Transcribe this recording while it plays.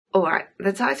Alright,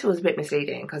 the title was a bit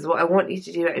misleading because what I want you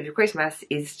to do over Christmas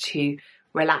is to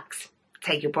relax,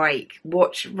 take a break,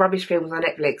 watch rubbish films on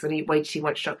Netflix and eat way too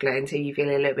much chocolate until you feel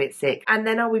a little bit sick. And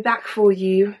then I'll be back for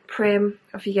you, Prim,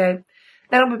 off you go.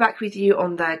 Then I'll be back with you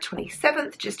on the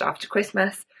 27th, just after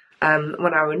Christmas,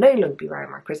 when I will no longer be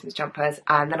wearing my Christmas jumpers,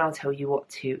 and then I'll tell you what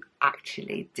to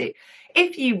actually do.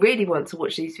 If you really want to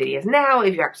watch these videos now,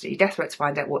 if you're absolutely desperate to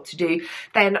find out what to do,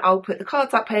 then I'll put the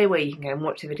cards up here where you can go and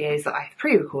watch the videos that I've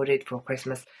pre-recorded for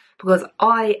Christmas, because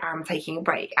I am taking a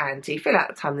break. And to fill out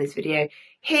the time of this video,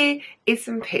 here is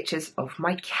some pictures of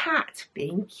my cat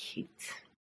being cute.